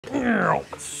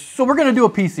So we're gonna do a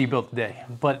PC build today,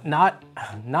 but not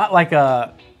like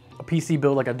a PC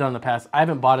build like I've done in the past. I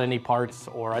haven't bought any parts,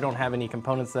 or I don't have any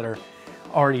components that are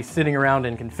already sitting around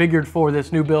and configured for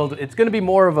this new build. It's gonna be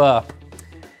more of a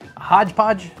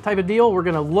hodgepodge type of deal. We're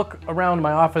gonna look around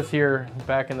my office here,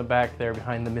 back in the back there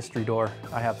behind the mystery door.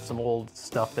 I have some old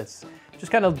stuff that's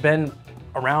just kind of been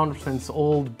around since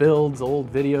old builds,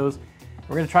 old videos.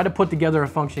 We're gonna try to put together a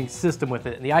functioning system with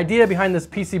it. And the idea behind this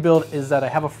PC build is that I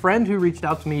have a friend who reached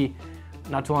out to me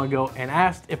not too long ago and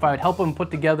asked if I would help him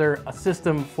put together a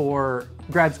system for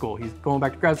grad school. He's going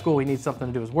back to grad school, he needs something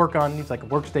to do his work on, he needs like a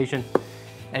workstation.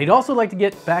 And he'd also like to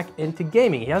get back into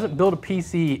gaming. He hasn't built a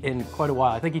PC in quite a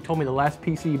while. I think he told me the last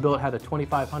PC he built had a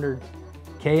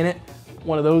 2500K in it.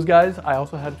 One of those guys. I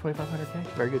also had a 2500K,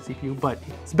 very good CPU, but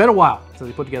it's been a while since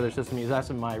he put together a system. He was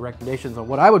asking my recommendations on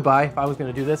what I would buy if I was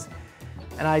gonna do this.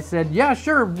 And I said, yeah,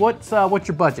 sure, what's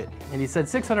your budget? And he said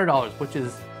 $600, which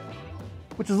is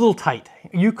a little tight.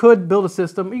 You could build a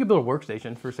system, you could build a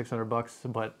workstation for 600 bucks,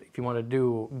 but if you want to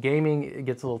do gaming, it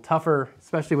gets a little tougher,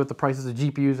 especially with the prices of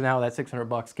GPUs now. That 600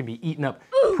 bucks can be eaten up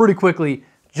pretty quickly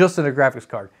just in a graphics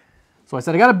card. So I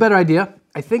said, I got a better idea.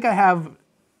 I think I have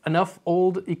enough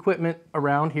old equipment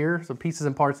around here, some pieces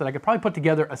and parts that I could probably put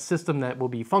together a system that will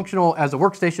be functional as a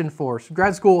workstation for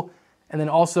grad school, and then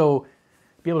also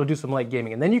be able to do some light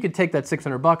gaming. And then you can take that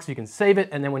 600 bucks, you can save it,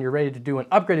 and then when you're ready to do an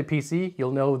upgraded PC,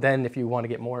 you'll know then if you want to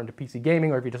get more into PC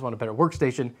gaming or if you just want a better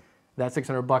workstation, that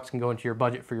 600 bucks can go into your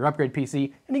budget for your upgrade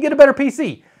PC, and you get a better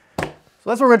PC. So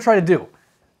that's what we're gonna try to do.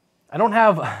 I don't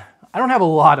have a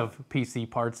lot of PC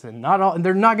parts, and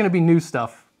they're not gonna be new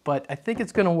stuff, but I think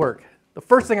it's gonna work. The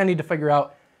first thing I need to figure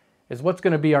out is what's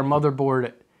gonna be our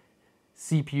motherboard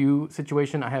CPU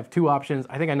situation. I have two options.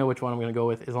 I think I know which one I'm gonna go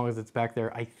with as long as it's back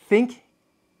there. I think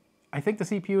the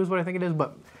CPU is what I think it is,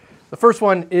 but the first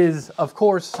one is, of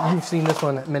course, you've seen this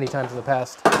one many times in the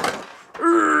past.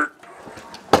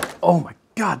 Oh my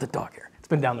God, the dog hair. It's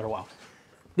been down there a while.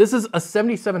 This is a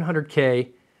 7700K.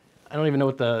 I don't even know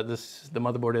what the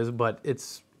motherboard is, but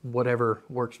it's whatever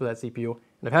works for that CPU.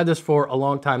 And I've had this for a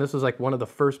long time. This was like one of the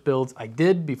first builds I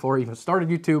did before I even started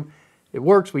YouTube. It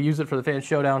works, we use it for the Fan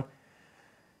Showdown,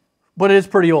 but it is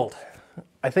pretty old.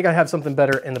 I think I have something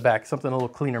better in the back, something a little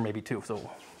cleaner maybe too. So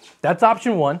that's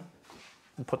option one.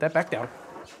 I'll put that back down.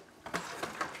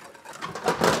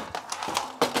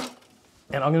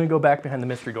 And I'm gonna go back behind the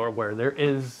mystery door where there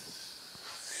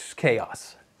is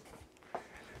chaos.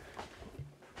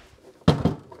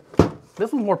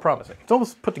 This one's more promising. It's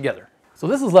almost put together. So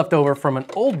this is left over from an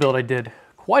old build I did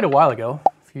quite a while ago,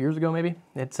 a few years ago maybe.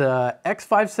 It's a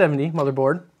X570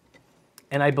 motherboard,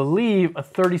 and I believe a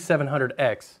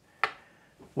 3700X,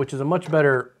 which is a much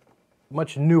better,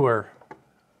 much newer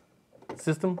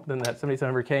system than that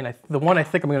 7700K, and the one I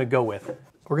think I'm gonna go with.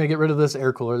 We're gonna get rid of this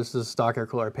air cooler. This is a stock air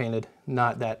cooler I painted,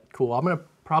 not that cool. I'm gonna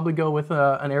probably go with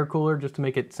an air cooler just to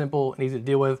make it simple and easy to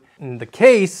deal with. And the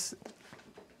case,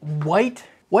 white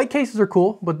cases are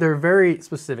cool, but they're very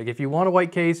specific. If you want a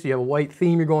white case, you have a white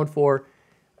theme you're going for,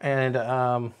 and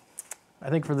I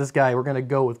think for this guy, we're gonna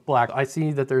go with black. I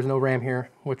see that there's no RAM here,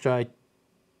 which I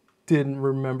didn't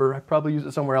remember. I probably used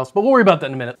it somewhere else, but we'll worry about that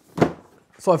in a minute.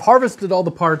 So I've harvested all the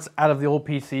parts out of the old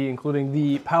PC, including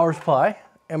the power supply,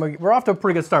 and we're off to a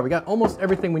pretty good start. We got almost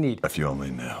everything we need. If you only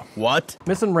knew. What?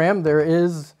 Missing RAM, there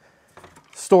is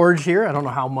storage here. I don't know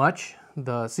how much.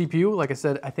 The CPU, like I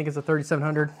said, I think it's a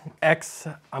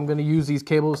 3700X. I'm gonna use these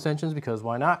cable extensions because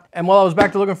why not? And while I was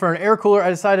back to looking for an air cooler, I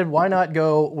decided why not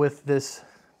go with this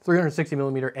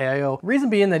 360mm AIO. Reason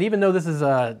being that even though this is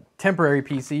a temporary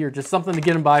PC or just something to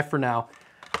get him by for now,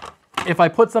 if I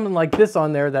put something like this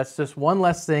on there, that's just one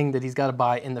less thing that he's got to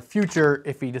buy in the future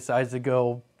if he decides to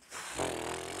go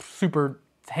super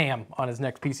ham on his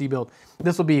next PC build.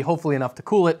 This will be hopefully enough to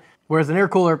cool it, whereas an air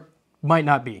cooler might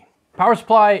not be. Power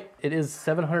supply, it is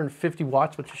 750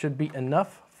 watts, which should be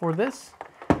enough for this.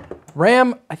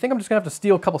 RAM, I think I'm just gonna have to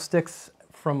steal a couple sticks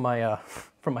from my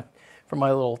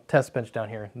little test bench down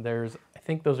here. I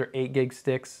think those are 8 gig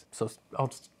sticks, so I'll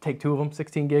just take 2 of them.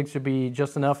 16 gigs should be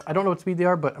just enough. I don't know what speed they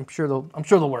are, but I'm sure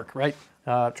they'll work, right?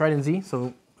 Trident Z, so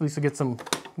at least we'll get some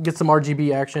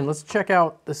RGB action. Let's check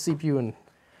out the CPU and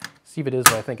see if it is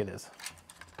what I think it is.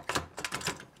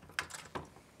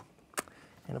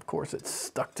 And of course, it's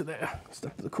stuck to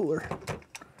the cooler.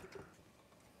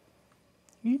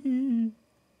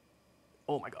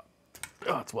 Oh my God!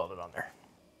 Oh, it's welded on there.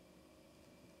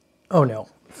 Oh no!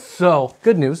 So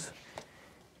good news.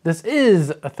 This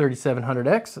is a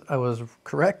 3700X. I was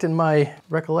correct in my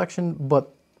recollection,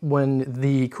 but when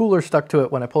the cooler stuck to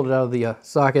it when I pulled it out of the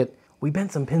socket, we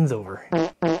bent some pins over.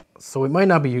 So it might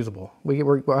not be usable.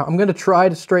 I'm gonna try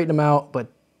to straighten them out,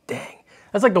 but Dang.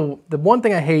 That's like the one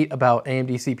thing I hate about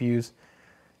AMD CPUs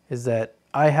is that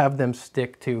I have them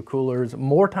stick to coolers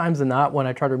more times than not when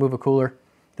I try to remove a cooler.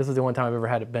 This is the one time I've ever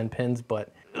had it bend pins,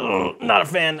 but not a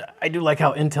fan. I do like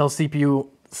how Intel CPU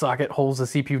socket holds the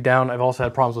CPU down. I've also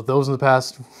had problems with those in the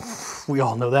past. We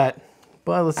all know that.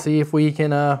 But let's see if we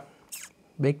can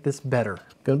make this better.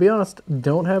 Gonna be honest,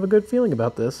 don't have a good feeling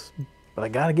about this, but I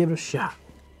gotta give it a shot.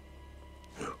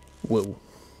 Whoa.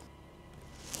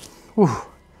 Whew.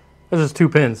 There's just 2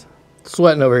 pins.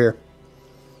 Sweating over here.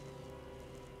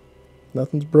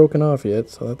 Nothing's broken off yet,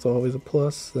 so that's always a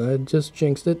plus. I just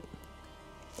jinxed it.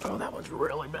 Oh, that one's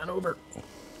really bent over.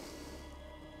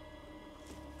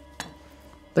 I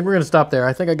think we're gonna stop there.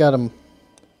 I think I got them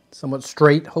somewhat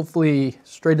straight. Hopefully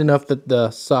straight enough that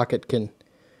the socket can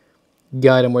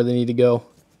guide them where they need to go.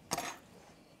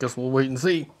 Guess we'll wait and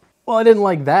see. Well, I didn't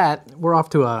like that. We're off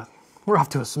to a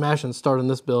smashing start on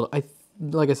this build.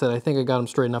 Like I said, I think I got them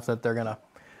straight enough that they're gonna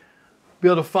be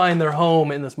able to find their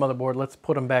home in this motherboard. Let's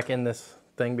put them back in this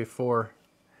thing before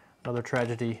another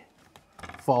tragedy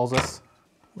falls us.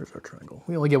 Where's our triangle?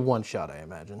 We only get one shot, I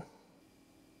imagine.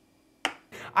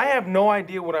 I have no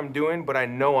idea what I'm doing, but I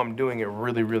know I'm doing it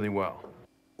really, really well.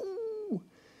 Ooh.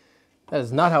 That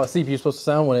is not how a CPU is supposed to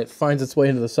sound when it finds its way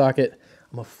into the socket.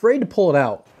 I'm afraid to pull it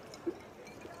out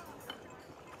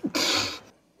to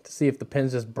see if the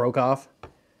pins just broke off.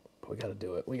 But we gotta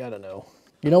do it. We gotta know.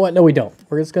 You know what? No, we don't.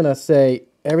 We're just gonna say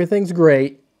everything's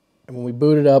great, and when we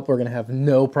boot it up, we're gonna have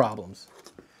no problems.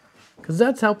 Because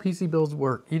that's how PC builds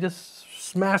work. You just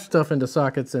smash stuff into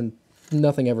sockets and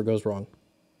nothing ever goes wrong.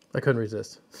 I couldn't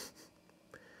resist.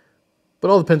 But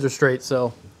all the pins are straight,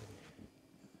 so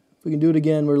if we can do it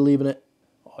again, we're leaving it.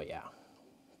 Oh yeah,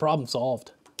 problem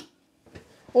solved. I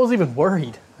wasn't even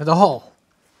worried at all.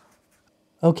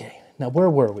 Okay, now where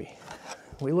were we?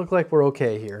 We look like we're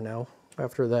okay here now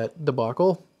after that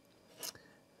debacle.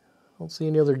 Don't see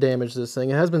any other damage to this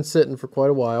thing. It has been sitting for quite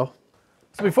a while.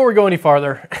 So before we go any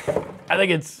farther, I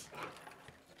think it's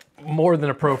more than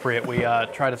appropriate we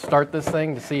try to start this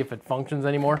thing to see if it functions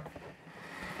anymore,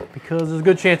 because there's a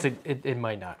good chance it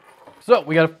might not. So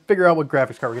we got to figure out what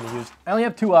graphics card we're going to use. I only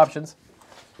have 2 options.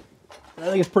 I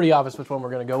think it's pretty obvious which one we're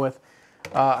going to go with.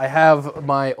 I have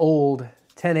my old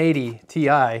 1080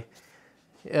 Ti.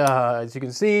 As you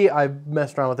can see, I've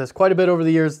messed around with this quite a bit over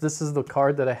the years. This is the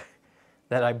card that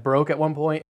I broke at one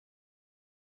point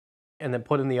and then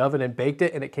put in the oven and baked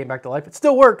it, and it came back to life. It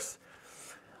still works.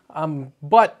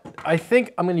 But I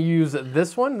think I'm going to use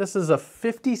this one. This is a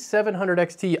 5700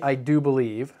 XT, I do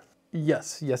believe.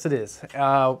 Yes, it is.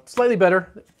 Slightly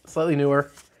better, slightly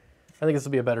newer. I think this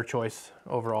will be a better choice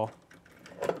overall.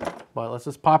 But let's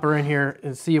just pop her in here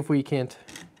and see if we can't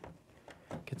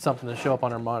get something to show up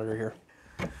on our monitor here.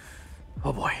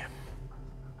 Oh boy.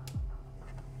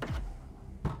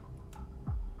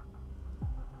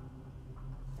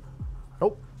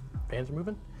 Oh, fans are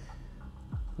moving.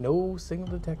 No signal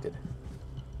detected.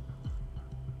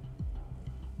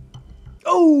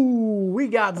 Oh, we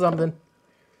got something.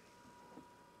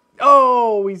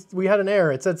 Oh, we had an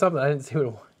error. It said something. I didn't see what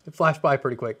it was. It flashed by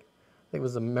pretty quick. I think it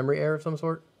was a memory error of some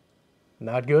sort.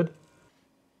 Not good.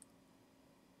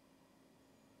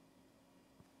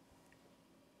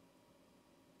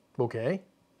 Okay.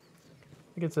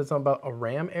 I think it said something about a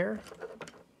RAM error.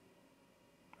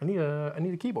 I need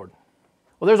a keyboard.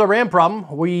 Well, there's a RAM problem.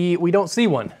 We don't see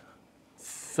one.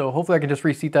 So hopefully I can just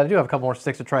reseat that. I do have a couple more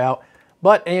sticks to try out.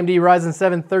 But AMD Ryzen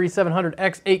 7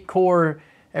 3700X, 8 core,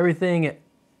 everything's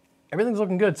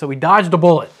looking good. So we dodged a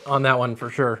bullet on that one for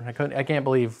sure. I can't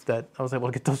believe that I was able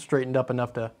to get those straightened up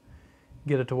enough to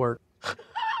get it to work. So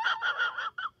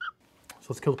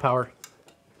let's kill the power.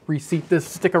 Reseat this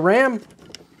stick of RAM.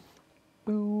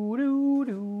 Boo doo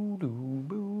doo doo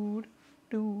boo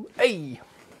doo. Hey.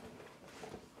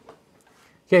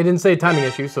 Okay, I didn't say timing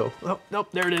issue, so nope,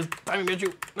 there it is. Timing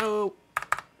issue. No.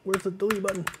 Where's the delete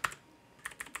button?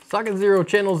 Socket 0,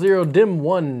 channel 0, dim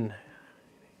 1.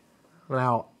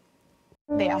 Now.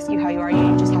 They ask you how you are,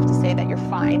 you just have to say that you're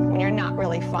fine when you're not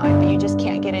really fine, but you just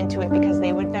can't get into it because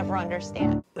they would never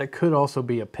understand. That could also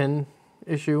be a pin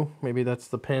issue. Maybe that's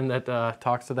the pin that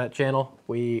talks to that channel.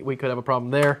 We could have a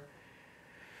problem there.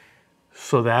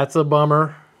 So that's a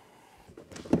bummer.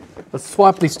 Let's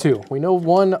swap these two. We know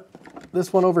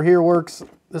this one over here works.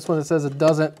 This one, it says it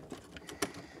doesn't.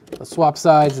 Let's swap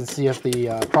sides and see if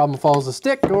the problem follows the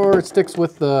stick or it sticks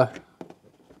with the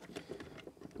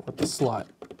slot.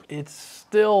 It's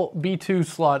still B2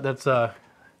 slot that's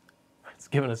it's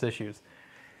giving us issues.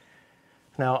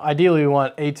 Now, ideally we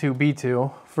want A2,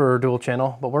 B2 for dual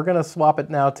channel, but we're gonna swap it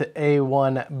now to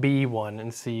A1, B1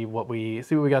 and see what we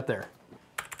got there.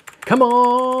 Come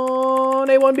on!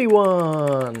 A1, A1,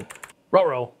 B1.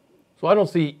 Ruh-roh. So I don't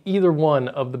see either one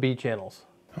of the B channels.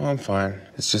 Oh, I'm fine.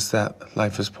 It's just that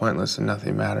life is pointless and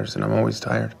nothing matters, and I'm always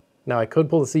tired. Now I could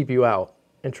pull the CPU out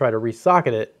and try to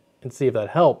resocket it and see if that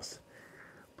helps,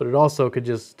 but it also could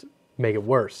just make it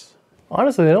worse.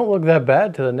 Honestly, they don't look that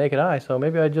bad to the naked eye, so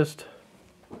maybe I'll just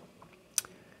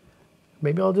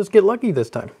get lucky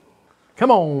this time. Come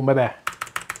on, baby.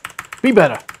 Be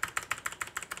better.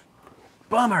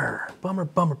 Bummer, bummer,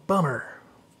 bummer, bummer.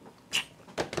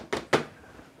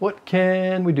 What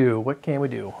can we do? What can we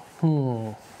do?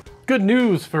 Good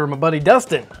news for my buddy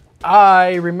Dustin.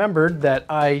 I remembered that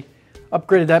I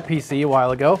upgraded that PC a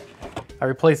while ago. I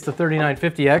replaced the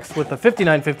 3950X with the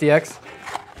 5950X.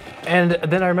 And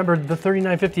then I remembered the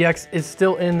 3950X is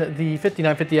still in the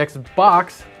 5950X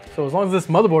box. So as long as this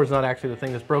motherboard is not actually the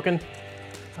thing that's broken,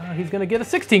 he's gonna get a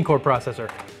 16-core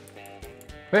processor.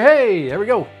 Hey, there we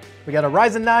go. We got a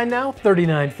Ryzen 9 now,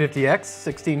 3950X,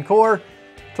 16-core,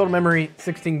 total memory,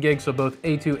 16 gigs, so both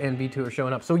A2 and V2 are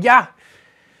showing up. So yeah,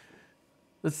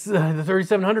 this, the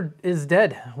 3700 is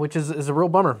dead, which is a real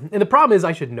bummer. And the problem is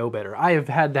I should know better. I have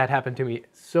had that happen to me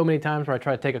so many times where I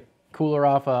try to take a cooler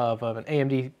off of an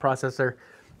AMD processor,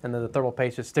 and then the thermal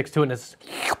paste just sticks to it and it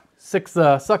sucks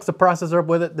the processor up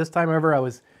with it. This time ever,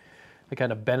 I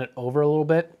kind of bent it over a little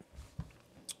bit,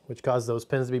 which caused those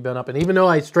pins to be bent up. And even though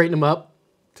I straightened them up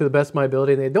to the best of my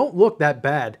ability, they don't look that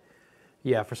bad.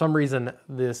 Yeah, for some reason,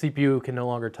 the CPU can no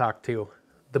longer talk to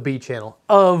the B channel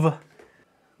of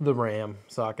the RAM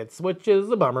sockets, which is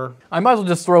a bummer. I might as well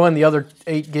just throw in the other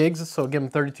 8 gigs, so give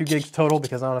them 32 gigs total,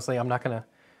 because honestly, I'm not gonna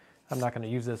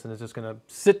use this, and it's just gonna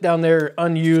sit down there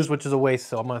unused, which is a waste.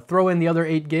 So I'm gonna throw in the other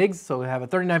 8 gigs, so we have a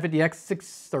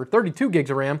 3950X, 32 gigs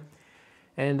of RAM,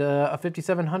 and a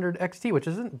 5700 XT, which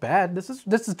isn't bad. This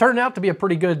is turning out to be a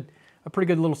pretty good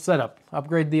little setup.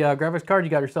 Upgrade the graphics card, you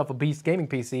got yourself a beast gaming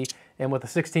PC, and with a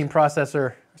 16 core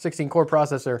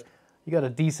processor, you got a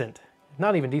decent,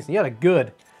 not even decent, you got a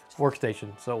good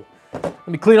workstation. So let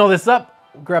me clean all this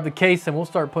up, grab the case, and we'll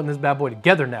start putting this bad boy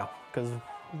together now, because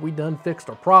we done fixed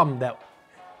our problem that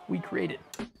we created.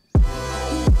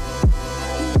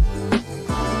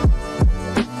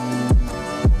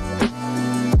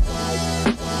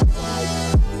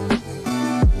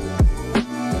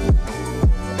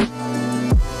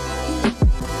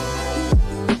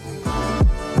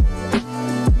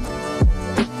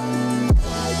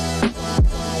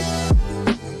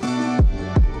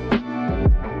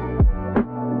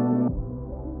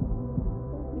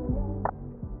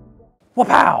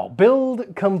 Wow,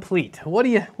 build complete. What do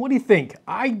you think?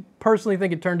 I personally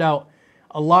think it turned out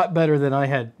a lot better than I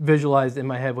had visualized in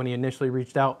my head when he initially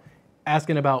reached out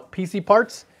asking about PC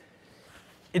parts.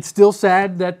 It's still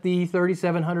sad that the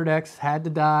 3700X had to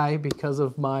die because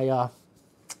of my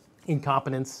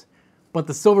incompetence, but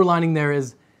the silver lining there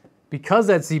is because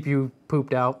that CPU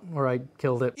pooped out, or I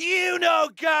killed it. You know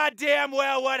goddamn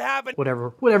well what happened.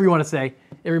 Whatever you want to say.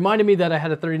 It reminded me that I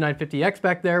had a 3950X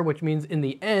back there, which means in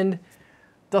the end,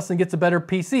 Dustin gets a better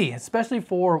PC, especially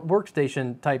for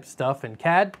workstation type stuff, and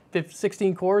CAD.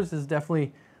 16 cores is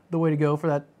definitely the way to go for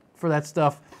that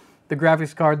stuff. The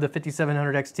graphics card, the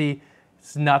 5700 XT,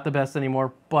 is not the best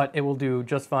anymore, but it will do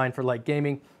just fine for light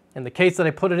gaming. And the case that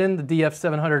I put it in, the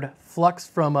DF700 Flux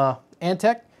from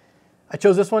Antec, I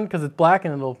chose this one because it's black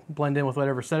and it'll blend in with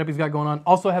whatever setup he's got going on.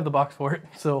 Also, I have the box for it,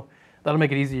 so that'll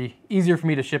make it easier for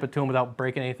me to ship it to him without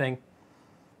breaking anything.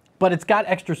 But it's got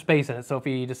extra space in it, so if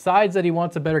he decides that he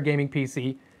wants a better gaming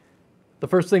PC, the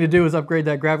first thing to do is upgrade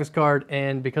that graphics card,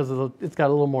 and because it's got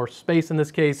a little more space in this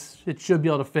case, it should be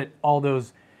able to fit all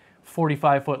those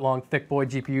 45-foot long thick boy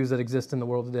GPUs that exist in the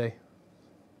world today.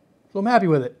 So I'm happy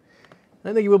with it. And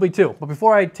I think you will be too. But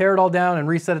before I tear it all down and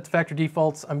reset it to factory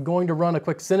defaults, I'm going to run a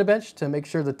quick Cinebench to make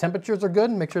sure the temperatures are good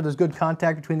and make sure there's good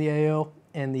contact between the AO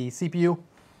and the CPU.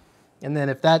 And then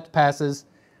if that passes,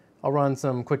 I'll run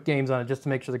some quick games on it just to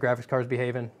make sure the graphics card is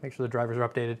behaving, make sure the drivers are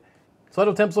updated. So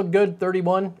idle temps look good,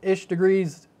 31-ish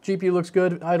degrees. GPU looks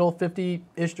good, idle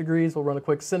 50-ish degrees. We'll run a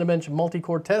quick Cinebench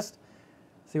multi-core test,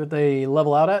 see what they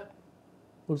level out at.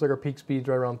 Looks like our peak speed's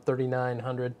right around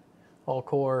 3,900. All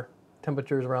core,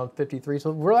 temperatures around 53, so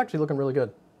we're actually looking really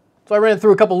good. So I ran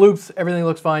through a couple loops, everything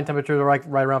looks fine, temperatures are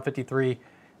right around 53.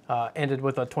 Ended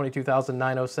with a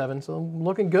 22,907, so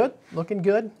looking good, looking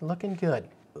good, looking good.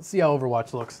 Let's see how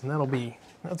Overwatch looks, and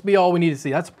that's be all we need to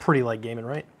see. That's pretty light gaming,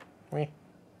 right?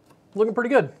 Looking pretty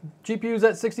good. GPU's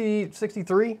at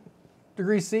 63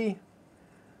 degrees C.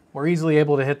 We're easily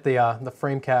able to hit the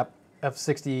frame cap of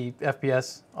 60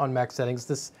 FPS on max settings.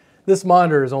 This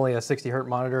monitor is only a 60 hertz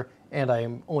monitor, and I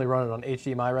am only running on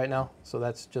HDMI right now, so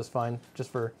that's just fine.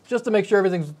 Just to make sure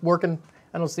everything's working.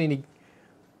 I don't see any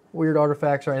weird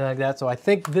artifacts or anything like that. So I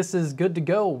think this is good to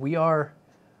go. We got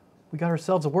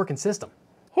ourselves a working system.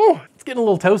 Whew, it's getting a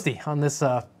little toasty on this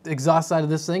exhaust side of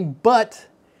this thing, but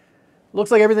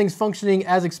looks like everything's functioning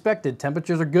as expected.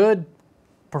 Temperatures are good.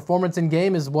 Performance in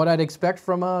game is what I'd expect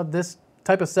from this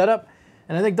type of setup.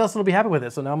 And I think Dustin will be happy with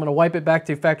it. So now I'm gonna wipe it back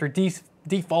to factory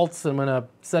defaults. I'm gonna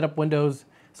set up Windows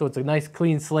so it's a nice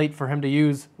clean slate for him to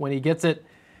use when he gets it.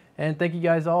 And thank you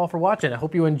guys all for watching. I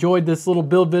hope you enjoyed this little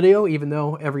build video, even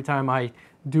though every time I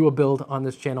do a build on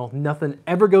this channel, nothing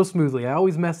ever goes smoothly. I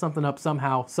always mess something up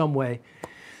somehow, some way.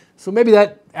 So maybe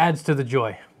that adds to the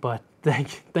joy. But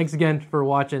thanks again for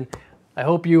watching. I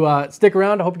hope you stick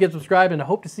around. I hope you get subscribed, and I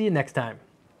hope to see you next time.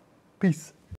 Peace.